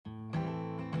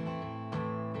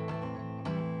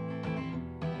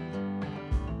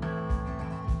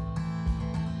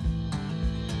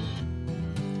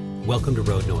Welcome to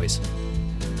Road Noise.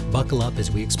 Buckle up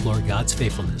as we explore God's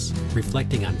faithfulness,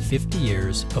 reflecting on 50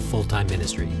 years of full-time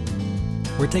ministry.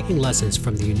 We're taking lessons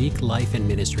from the unique life and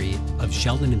ministry of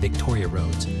Sheldon and Victoria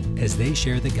Rhodes as they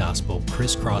share the gospel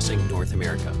crisscrossing North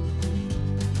America.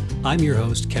 I'm your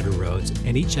host, Kedra Rhodes,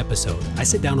 and each episode I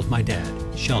sit down with my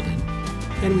dad, Sheldon,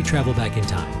 and we travel back in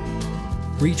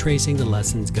time, retracing the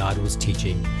lessons God was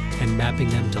teaching and mapping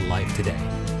them to life today.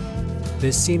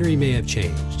 This scenery may have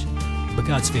changed, but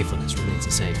God's faithfulness remains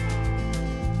the same.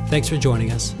 Thanks for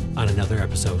joining us on another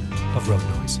episode of Road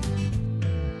Noise.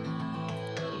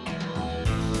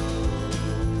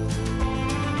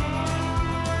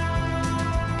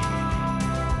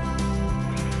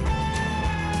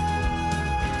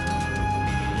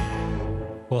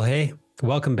 Well, hey,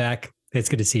 welcome back. It's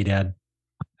good to see you, Dad.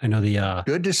 I know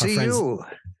good to see you.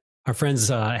 Our friends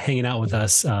hanging out with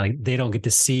us, they don't get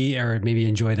to see or maybe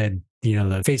enjoy that,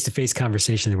 the face-to-face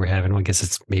conversation that we're having. Well, I guess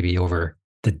it's maybe over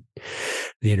the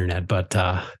internet, but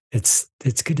it's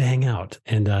good to hang out.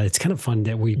 And it's kind of fun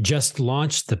that we just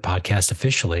launched the podcast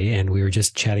officially, and we were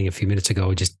just chatting a few minutes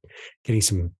ago, just getting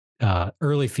some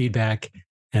early feedback,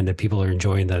 and that people are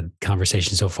enjoying the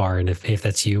conversation so far. And if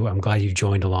that's you, I'm glad you've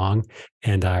joined along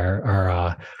and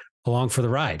are along for the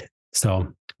ride.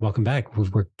 So welcome back.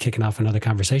 We're kicking off another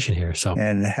conversation here.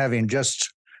 And having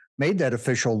just made that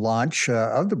official launch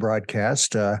of the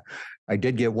broadcast, I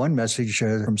did get one message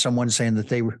from someone saying that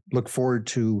they look forward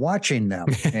to watching them.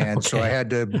 And Okay. So I had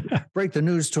to break the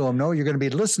news to them. No, you're going to be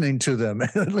listening to them,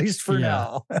 at least for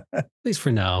now. At least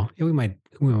for now. We might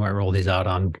roll these out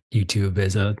on YouTube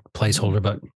as a placeholder,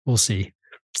 but we'll see.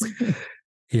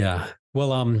 Yeah.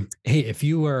 Well, hey, if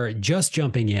you are just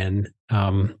jumping in,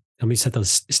 let me set the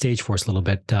stage for us a little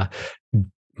bit.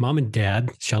 Mom and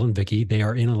Dad, Sheldon and Vicky, they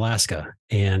are in Alaska,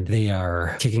 and they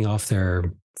are kicking off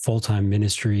their full-time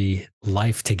ministry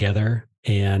life together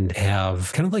and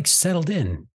have kind of like settled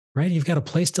in, right? You've got a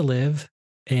place to live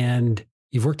and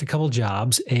you've worked a couple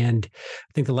jobs. And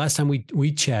I think the last time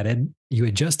we chatted, you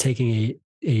had just taken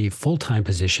a full-time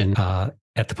position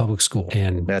at the public school.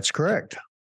 And that's correct.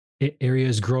 Area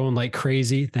is growing like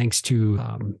crazy thanks to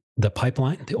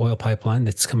the oil pipeline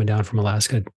that's coming down from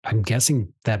Alaska. I'm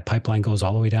guessing that pipeline goes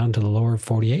all the way down to the lower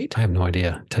 48. I have no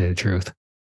idea, to tell you the truth,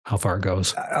 how far it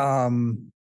goes.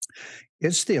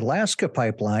 It's the Alaska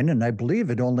pipeline, and I believe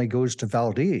it only goes to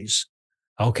Valdez.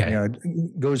 Okay.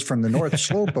 It goes from the north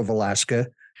slope of Alaska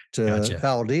to Gotcha.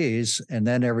 Valdez, and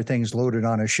then everything's loaded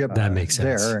on a ship That makes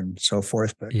sense. there and so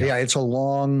forth. But Yeah. yeah, it's a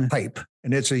long pipe,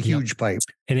 and it's a huge pipe.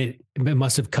 And it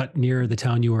must have cut near the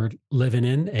town you were living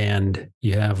in, and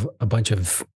you have a bunch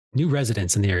of new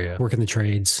residents in the area working the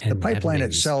trades. And The pipeline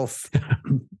itself,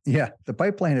 the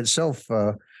pipeline itself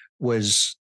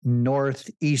was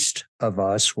northeast of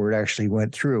us where it actually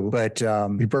went through. But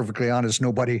to be perfectly honest,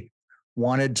 nobody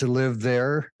wanted to live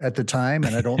there at the time,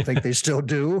 and I don't think they still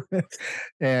do.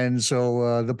 And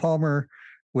so the Palmer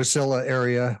Wasilla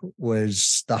area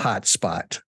was the hot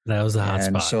spot. That was the hot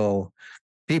and spot. So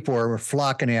people are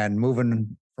flocking in,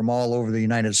 moving from all over the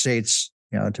United States,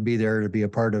 to be there, to be a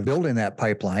part of building that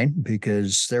pipeline,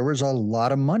 because there was a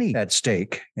lot of money at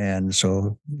stake. And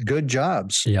so good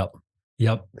jobs.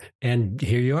 Yep. And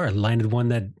here you are, landed one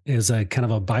that is a kind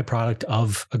of a byproduct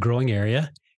of a growing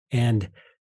area. And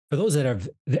for those that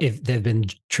have been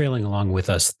trailing along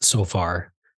with us so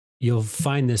far, you'll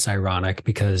find this ironic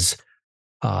because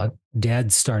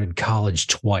Dad started college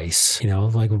twice,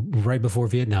 like right before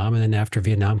Vietnam and then after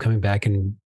Vietnam, coming back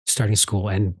and starting school.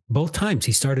 And both times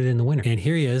he started in the winter. And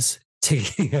here he is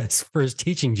taking his first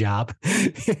teaching job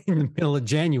in the middle of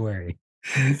January.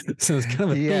 So it's kind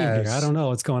of a theme here. I don't know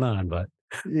what's going on, but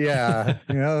yeah,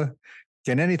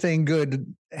 can anything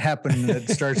good happen that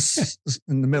starts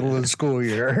in the middle of the school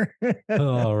year?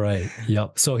 All right.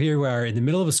 Yep. So here we are in the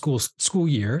middle of a school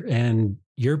year, and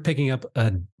you're picking up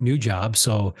a new job.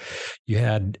 So you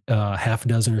had half a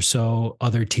dozen or so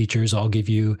other teachers all give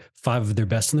you 5 of their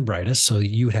best and the brightest. So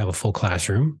you would have a full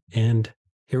classroom, and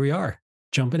here we are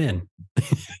jumping in.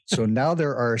 So now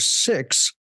there are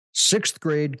 6 sixth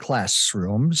grade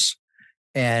classrooms,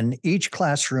 and each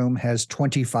classroom has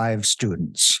 25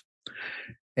 students.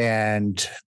 And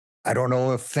I don't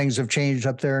know if things have changed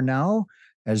up there now,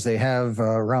 as they have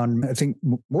around, I think,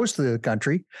 most of the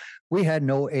country. We had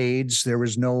no aides. There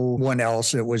was no one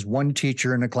else. It was one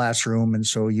teacher in a classroom, and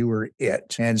so you were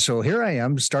it. And so here I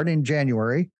am, starting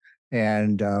January,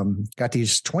 and got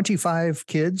these 25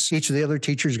 kids. Each of the other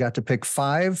teachers got to pick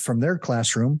 5 from their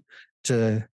classroom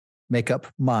to make up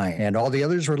mine. And all the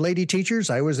others were lady teachers.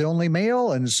 I was the only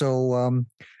male. And so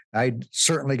I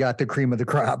certainly got the cream of the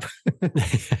crop.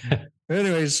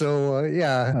 Anyway, so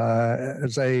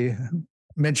as I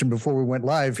mentioned before we went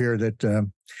live here that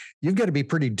you've got to be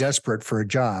pretty desperate for a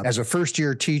job as a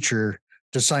first-year teacher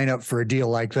to sign up for a deal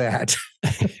like that.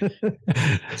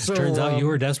 So, turns out you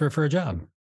were desperate for a job.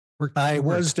 I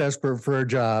was desperate for a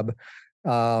job.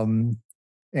 And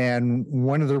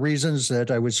one of the reasons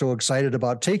that I was so excited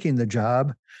about taking the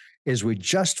job is we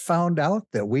just found out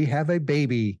that we have a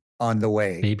baby on the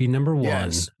way. Baby number one.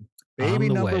 Yes. Baby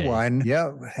number one.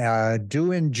 Yeah.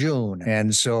 Due in June.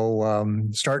 And so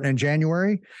starting in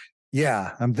January,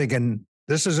 I'm thinking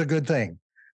this is a good thing.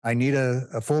 I need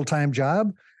a full-time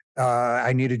job.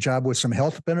 I need a job with some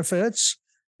health benefits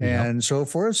and so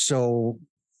forth. So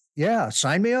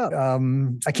sign me up.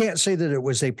 I can't say that it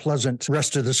was a pleasant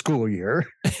rest of the school year.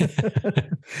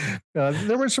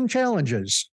 There were some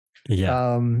challenges.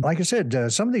 Yeah. Like I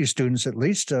said, some of these students, at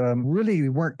least, really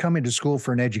weren't coming to school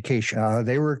for an education.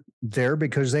 They were there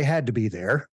because they had to be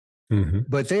there,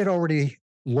 but they had already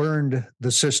learned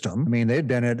the system. I mean, they'd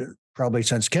been at it probably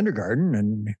since kindergarten,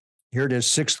 and here it is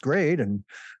 6th grade, and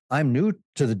I'm new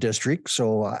to the district,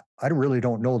 so I really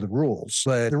don't know the rules.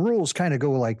 But the rules kind of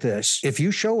go like this. If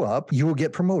you show up, you will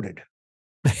get promoted.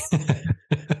 It's kind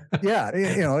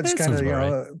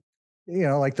of,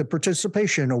 like the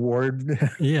participation award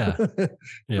for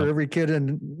every kid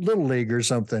in Little League or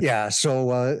something. Yeah,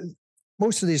 so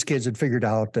most of these kids had figured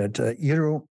out that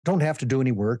you don't have to do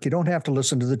any work. You don't have to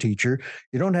listen to the teacher.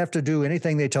 You don't have to do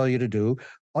anything they tell you to do.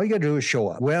 All you got to do is show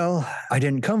up. Well, I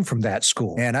didn't come from that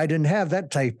school, and I didn't have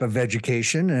that type of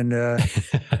education, and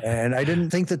and I didn't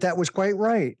think that was quite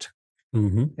right.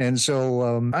 And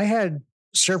so I had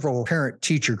several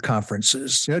parent-teacher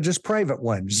conferences, just private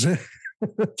ones.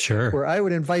 Sure. Where I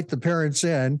would invite the parents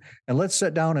in and let's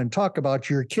sit down and talk about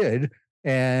your kid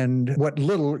and what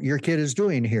little your kid is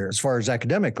doing here as far as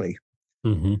academically.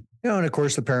 And of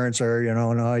course the parents are,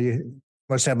 no, you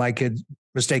must have my kid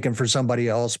mistaken for somebody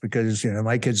else because,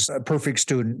 my kid's a perfect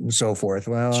student and so forth.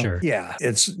 Well, sure. Yeah,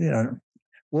 it's,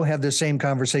 we'll have the same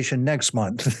conversation next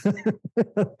month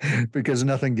because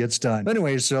nothing gets done.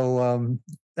 Anyway, so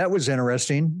that was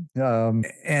interesting.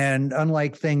 And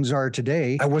unlike things are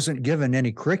today, I wasn't given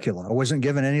any curriculum. I wasn't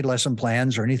given any lesson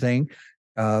plans or anything.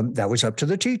 That was up to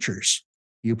the teachers.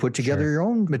 You put together your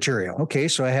own material. Okay,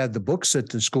 so I had the books that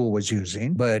the school was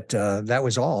using, but that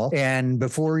was all. And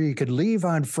before you could leave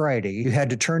on Friday, you had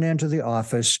to turn into the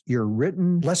office your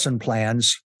written lesson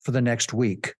plans for the next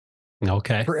week.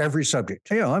 Okay. For every subject.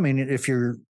 If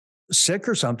you're sick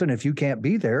or something, if you can't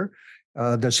be there,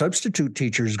 the substitute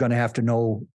teacher is going to have to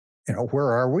know,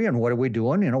 where are we and what are we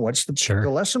doing? What's the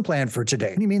lesson plan for today?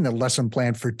 What do you mean the lesson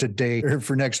plan for today or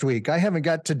for next week? I haven't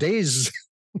got today's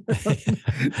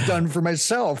done for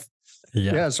myself.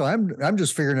 Yeah. So I'm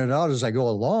just figuring it out as I go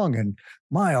along. And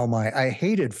my, oh my, I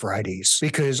hated Fridays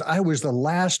because I was the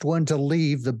last one to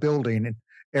leave the building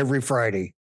every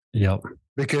Friday. Yep.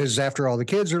 Because after all the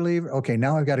kids are leaving, okay,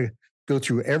 now I've got to go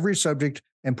through every subject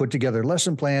and put together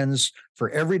lesson plans for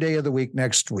every day of the week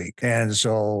next week. And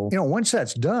so, once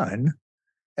that's done,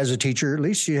 as a teacher, at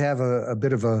least you have a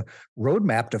bit of a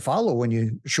roadmap to follow when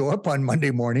you show up on Monday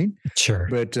morning. Sure.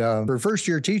 But for a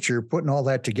first-year teacher, putting all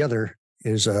that together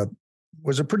was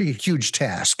a pretty huge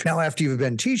task. Now, after you've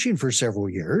been teaching for several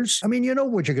years, you know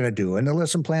what you're going to do, and the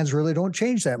lesson plans really don't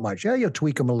change that much. Yeah, you'll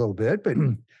tweak them a little bit, but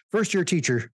first-year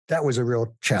teacher, that was a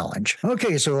real challenge.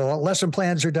 Okay, so lesson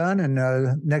plans are done,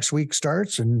 and next week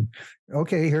starts, and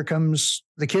okay, here comes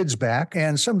the kids back,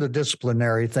 and some of the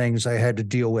disciplinary things I had to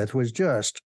deal with was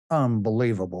just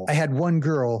unbelievable. I had one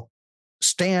girl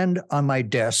stand on my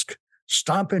desk,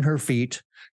 stomping her feet,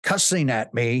 cussing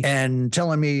at me, and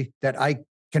telling me that I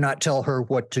cannot tell her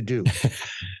what to do.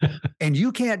 And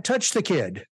you can't touch the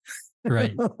kid.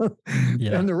 Right.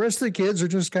 Yeah. And the rest of the kids are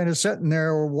just kind of sitting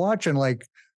there watching like,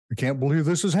 I can't believe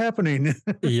this is happening.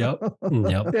 Yep.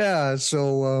 Yeah.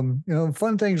 So,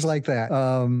 fun things like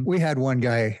that. We had one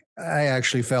guy I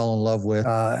actually fell in love with.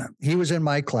 He was in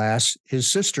my class. His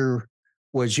sister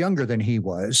was younger than he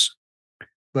was.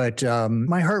 But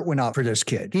my heart went out for this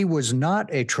kid. He was not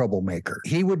a troublemaker.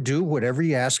 He would do whatever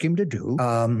you asked him to do.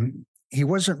 He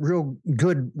wasn't real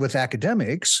good with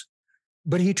academics,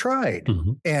 but he tried.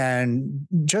 And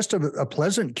just a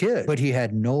pleasant kid. But he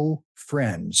had no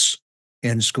friends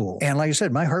in school. And like I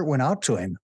said, my heart went out to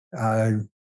him. I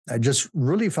just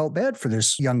really felt bad for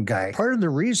this young guy. Part of the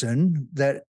reason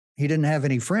that he didn't have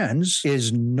any friends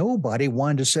is nobody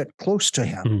wanted to sit close to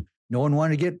him. No one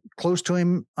wanted to get close to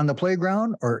him on the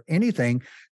playground or anything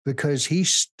because he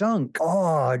stunk.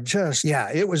 Oh,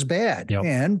 it was bad. Yep.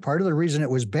 And part of the reason it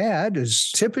was bad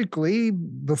is typically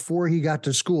before he got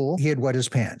to school, he had wet his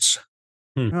pants.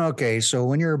 Okay, so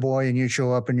when you're a boy and you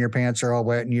show up and your pants are all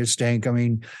wet and you stink,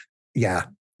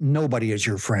 nobody is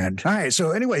your friend. All right.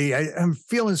 So anyway, I'm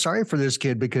feeling sorry for this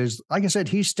kid because, like I said,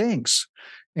 he stinks.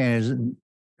 And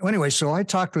anyway, so I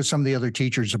talked with some of the other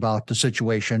teachers about the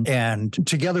situation, and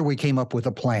together we came up with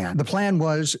a plan. The plan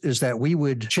is that we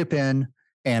would chip in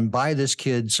and buy this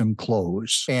kid some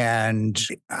clothes. And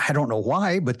I don't know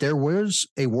why, but there was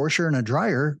a washer and a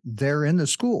dryer there in the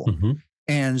school. Mm-hmm.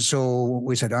 And so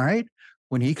we said, all right,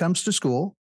 when he comes to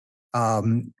school,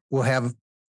 we'll have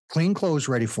clean clothes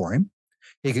ready for him.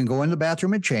 He can go in the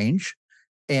bathroom and change,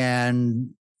 and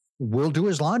we'll do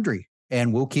his laundry,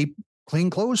 and we'll keep clean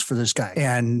clothes for this guy.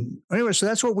 And anyway, so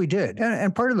that's what we did.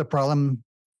 And part of the problem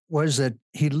was that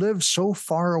he lived so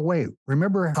far away.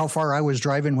 Remember how far I was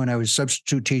driving when I was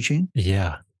substitute teaching?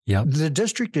 Yeah. Yep. The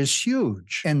district is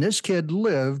huge, and this kid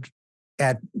lived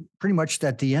at pretty much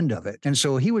at the end of it. And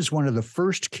so he was one of the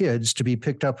first kids to be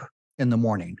picked up in the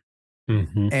morning.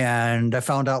 Mm-hmm. And I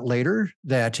found out later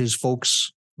that his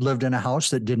folks lived in a house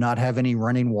that did not have any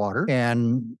running water.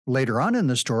 And later on in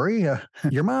the story,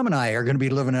 your mom and I are going to be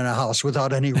living in a house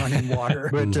without any running water.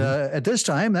 But at this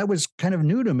time, that was kind of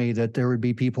new to me that there would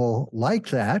be people like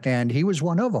that. And he was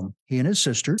one of them, he and his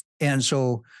sister. And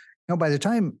so, by the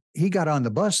time he got on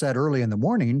the bus that early in the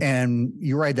morning and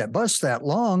you ride that bus that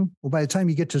long, well, by the time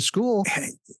you get to school,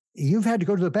 you've had to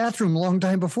go to the bathroom a long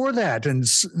time before that. And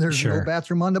there's no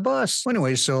bathroom on the bus.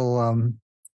 Anyway, so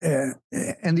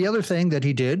and the other thing that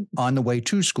he did on the way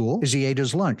to school is he ate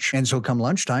his lunch. And so come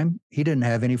lunchtime, he didn't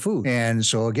have any food. And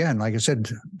so again, like I said,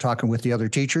 talking with the other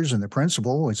teachers and the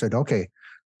principal, I said, okay,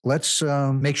 let's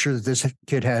make sure that this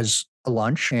kid has a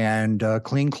lunch and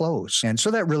clean clothes. And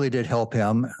so that really did help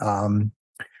him.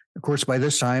 Of course, by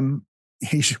this time,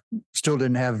 he still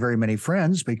didn't have very many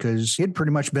friends because he'd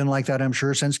pretty much been like that, I'm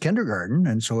sure, since kindergarten.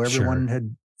 And so everyone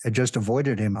had just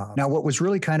avoided him. Now, what was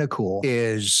really kind of cool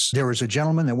is there was a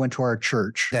gentleman that went to our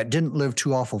church that didn't live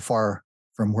too awful far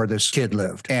from where this kid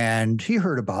lived. And he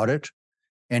heard about it,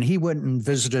 and he went and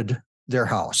visited their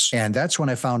house. And that's when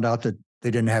I found out that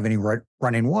they didn't have any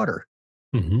running water.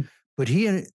 Mm-hmm. But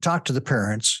he talked to the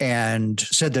parents and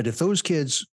said that if those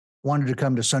kids wanted to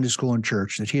come to Sunday school and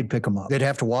church, that he'd pick them up. They'd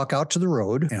have to walk out to the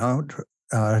road,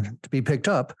 to be picked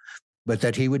up, but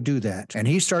that he would do that. And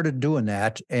he started doing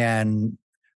that. And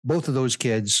both of those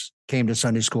kids came to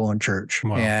Sunday school and church.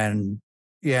 Wow. And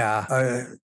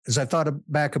as I thought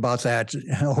back about that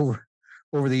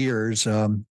over the years,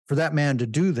 for that man to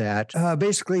do that,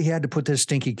 basically he had to put this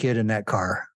stinky kid in that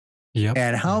car. Yep.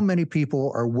 And how many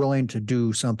people are willing to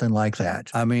do something like that?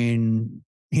 I mean,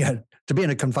 to be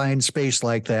in a confined space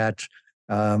like that,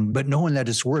 but knowing that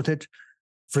it's worth it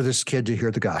for this kid to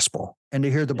hear the gospel and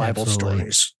to hear the Bible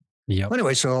stories. Yep.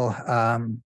 Anyway, so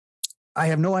I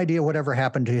have no idea whatever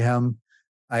happened to him.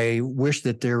 I wish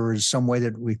that there was some way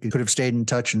that we could have stayed in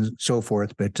touch and so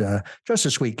forth, but just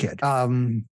a sweet kid.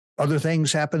 Other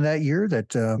things happened that year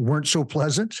that weren't so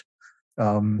pleasant.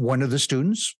 One of the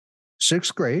students,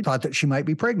 6th grade, thought that she might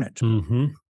be pregnant. Mm-hmm.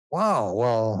 Wow.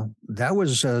 Well, that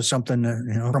was something,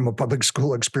 from a public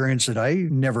school experience that I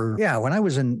never. Yeah. When I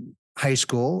was in high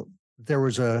school, there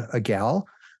was a gal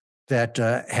that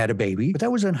had a baby, but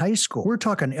that was in high school. We're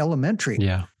talking elementary.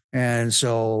 Yeah. And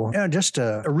so just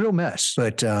a real mess.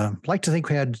 But I'd like to think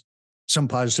we had some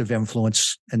positive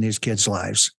influence in these kids'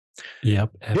 lives.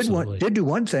 Yep. Absolutely. Did do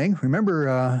one thing.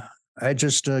 Remember, I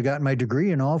just got my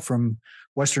degree and all from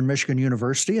Western Michigan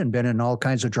University and been in all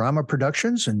kinds of drama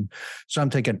productions. And so I'm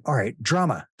thinking, all right,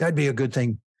 drama, that'd be a good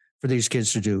thing for these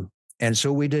kids to do. And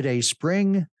so we did a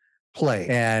spring play,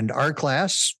 and our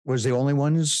class was the only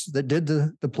ones that did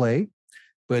the play,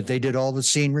 but they did all the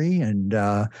scenery and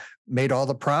made all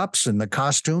the props and the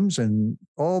costumes. And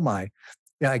oh my,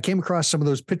 I came across some of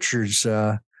those pictures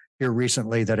here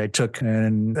recently that I took,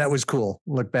 and that was cool.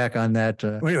 Look back on that.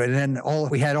 Anyway, then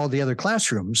we had all the other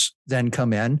classrooms then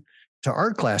come in to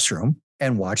our classroom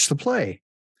and watch the play.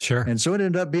 Sure. And so it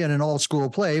ended up being an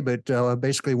all-school play, but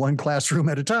basically one classroom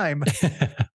at a time.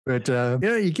 But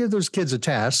you give those kids a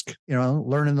task,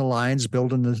 learning the lines,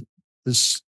 building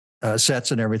the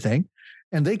sets and everything,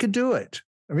 and they could do it.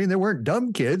 I mean, they weren't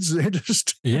dumb kids; they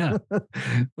just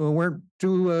weren't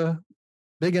too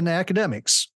big in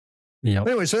academics. Yeah.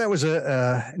 Anyway, so that was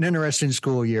an interesting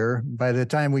school year. By the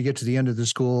time we get to the end of the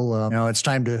school, it's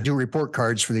time to do report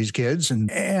cards for these kids.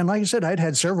 And like I said, I'd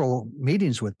had several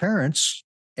meetings with parents.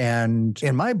 And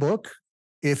in my book,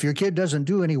 if your kid doesn't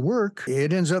do any work,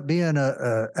 it ends up being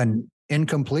an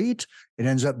incomplete. It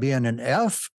ends up being an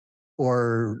F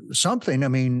or something. I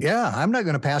mean, I'm not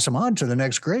going to pass them on to the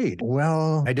next grade.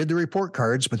 Well, I did the report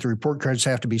cards, but the report cards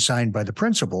have to be signed by the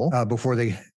principal before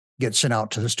they get sent out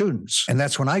to the students. And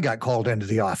that's when I got called into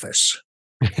the office.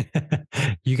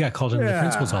 You got called into the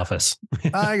principal's office.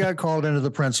 I got called into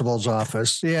the principal's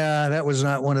office. Yeah, that was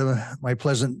not one of my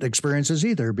pleasant experiences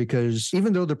either, because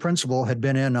even though the principal had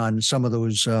been in on some of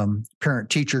those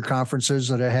parent-teacher conferences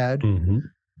that I had,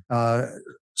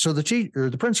 so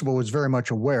the principal was very much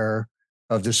aware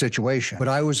of the situation. But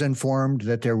I was informed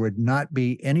that there would not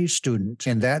be any student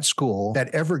in that school that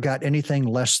ever got anything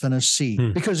less than a C,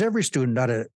 because every student ought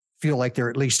to feel like they're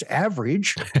at least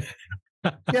average.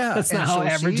 Yeah, that's not how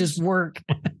averages work.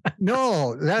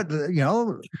 No,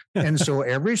 and so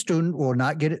every student will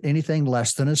not get anything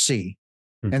less than a C.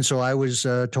 And so I was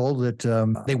told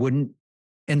that they wouldn't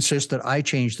insist that I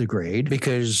change the grade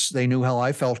because they knew how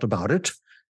I felt about it.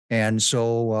 And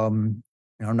so I'm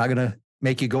not going to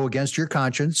make you go against your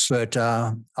conscience, but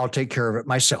I'll take care of it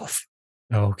myself.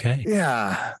 Okay.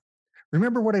 Yeah.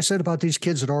 Remember what I said about these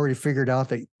kids that already figured out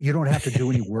that you don't have to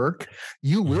do any work?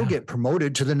 You will get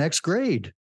promoted to the next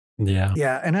grade. Yeah.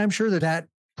 Yeah. And I'm sure that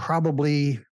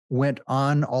probably went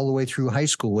on all the way through high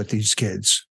school with these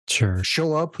kids. Sure.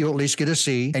 Show up, you'll at least get a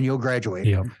C and you'll graduate.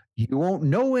 Yep. You won't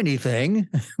know anything,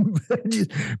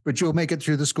 but you'll make it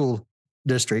through the school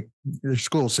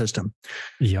system.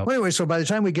 Yep. Well, anyway, so by the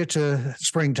time we get to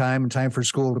springtime and time for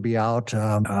school to be out,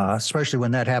 especially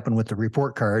when that happened with the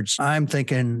report cards, I'm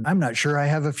thinking, I'm not sure I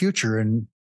have a future in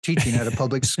teaching at a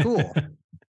public school.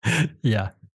 Yeah.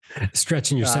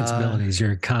 Stretching your sensibilities,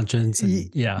 your conscience.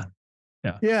 And, yeah.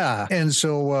 And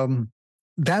so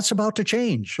that's about to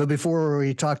change. But before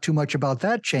we talk too much about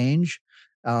that change,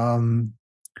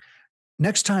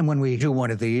 next time when we do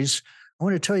one of these, I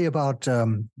want to tell you about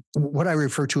what I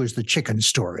refer to as the chicken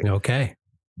story. Okay.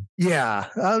 Yeah.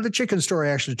 The chicken story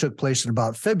actually took place in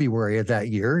about February of that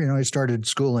year. I started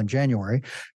school in January,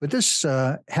 but this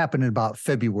happened in about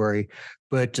February.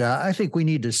 But I think we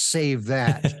need to save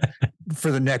that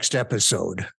for the next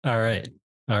episode. All right.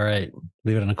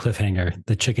 Leave it on a cliffhanger.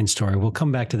 The chicken story. We'll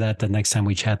come back to that the next time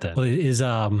we chat then. Well, it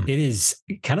is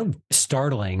kind of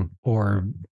startling, or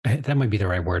that might be the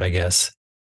right word, I guess.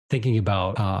 Thinking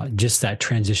about just that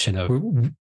transition of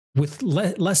with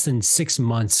less than 6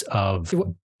 months of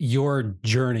your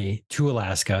journey to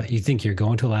Alaska. You think you're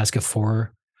going to Alaska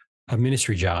for a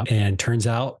ministry job, and turns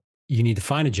out you need to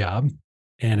find a job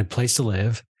and a place to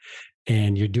live.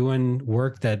 And you're doing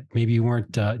work that maybe you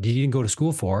didn't go to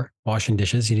school for, washing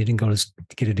dishes. You didn't go to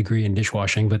get a degree in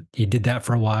dishwashing, but you did that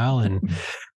for a while and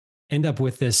end up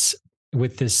with this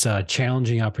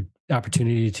challenging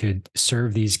opportunity to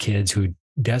serve these kids who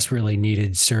desperately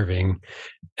needed serving,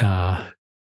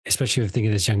 especially if thinking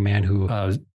of this young man who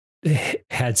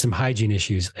had some hygiene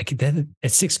issues. Like that,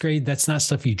 at 6th grade, that's not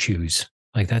stuff you choose.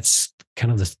 Like that's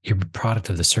kind of your product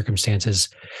of the circumstances,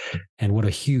 and what a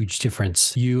huge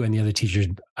difference you and the other teachers,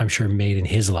 I'm sure, made in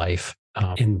his life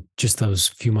in just those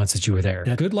few months that you were there.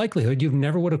 A good likelihood you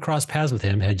never would have crossed paths with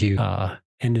him had you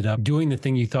ended up doing the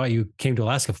thing you thought you came to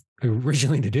Alaska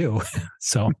originally to do.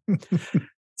 So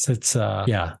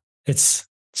it's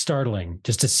startling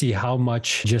just to see how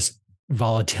much just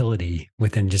volatility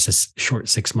within just a short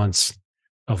 6 months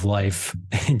of life,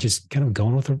 and just kind of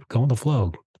going with the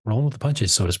flow, rolling with the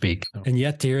punches, so to speak. And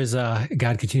yet here is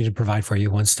God continues to provide for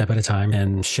you one step at a time,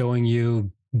 and showing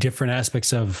you different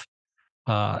aspects of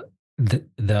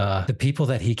the people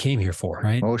that he came here for,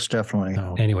 right? Most definitely.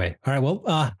 So, anyway, all right. Well,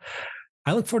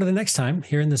 I look forward to the next time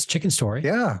hearing this chicken story.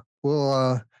 Yeah,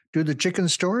 we'll do the chicken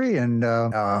story, and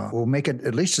we'll make it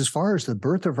at least as far as the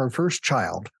birth of our first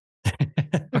child.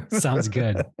 Sounds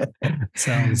good.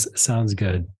 Sounds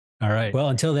good. All right. Well,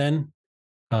 until then,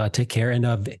 take care. And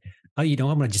I'm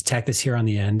going to just tack this here on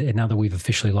the end. And now that we've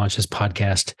officially launched this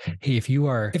podcast, hey, if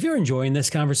you're enjoying this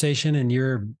conversation, and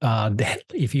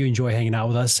if you enjoy hanging out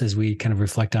with us as we kind of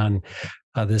reflect on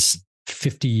this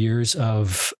 50 years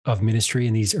of ministry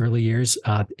in these early years,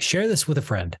 share this with a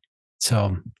friend.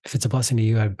 So if it's a blessing to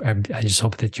you, I just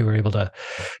hope that you were able to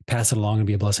pass it along and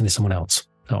be a blessing to someone else.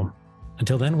 So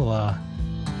until then, we'll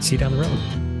see you down the road.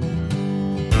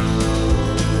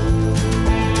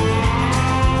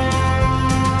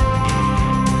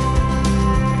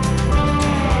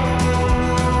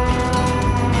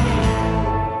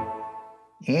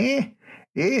 Yeah,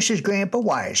 this is Grandpa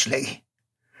Wisely.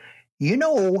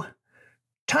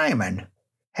 Timing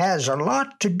has a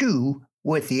lot to do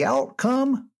with the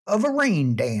outcome of a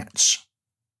rain dance.